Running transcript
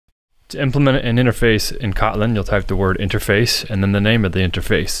To implement an interface in Kotlin, you'll type the word interface and then the name of the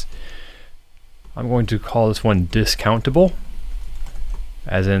interface. I'm going to call this one discountable,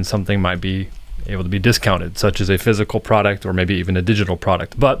 as in something might be able to be discounted, such as a physical product or maybe even a digital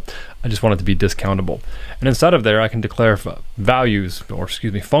product, but I just want it to be discountable. And inside of there, I can declare values, or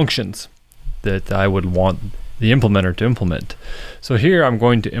excuse me, functions that I would want the implementer to implement. So here I'm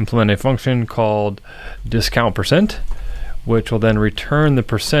going to implement a function called discount%, which will then return the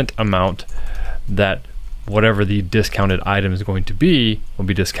percent amount that whatever the discounted item is going to be will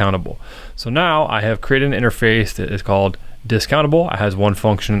be discountable. So now I have created an interface that is called discountable. It has one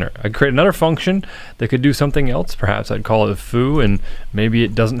function. I'd create another function that could do something else. Perhaps I'd call it foo, and maybe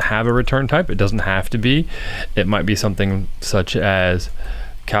it doesn't have a return type. It doesn't have to be. It might be something such as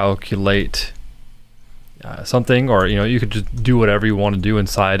calculate something, or you could just do whatever you want to do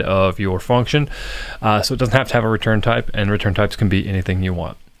inside of your function. So it doesn't have to have a return type, and return types can be anything you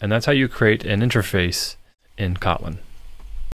want. And that's how you create an interface in Kotlin.